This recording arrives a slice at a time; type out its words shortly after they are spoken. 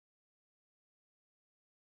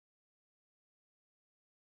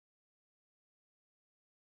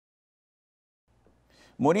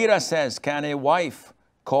Munira says, can a wife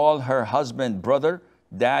call her husband brother,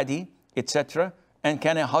 daddy, etc.? And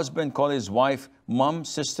can a husband call his wife mom,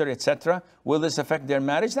 sister, etc.? Will this affect their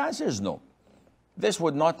marriage? The answer is no. This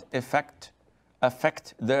would not affect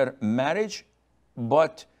their marriage,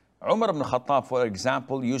 but Umar ibn Khattab, for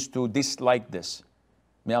example, used to dislike this.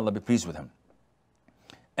 May Allah be pleased with him.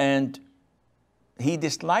 And he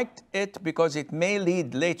disliked it because it may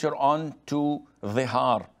lead later on to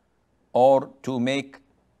dhihar, or to make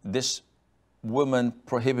this woman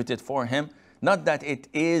prohibited for him. Not that it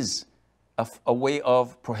is a way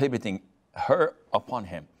of prohibiting her upon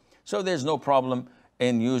him. So there's no problem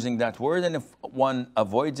in using that word, and if one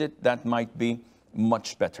avoids it, that might be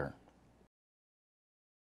much better.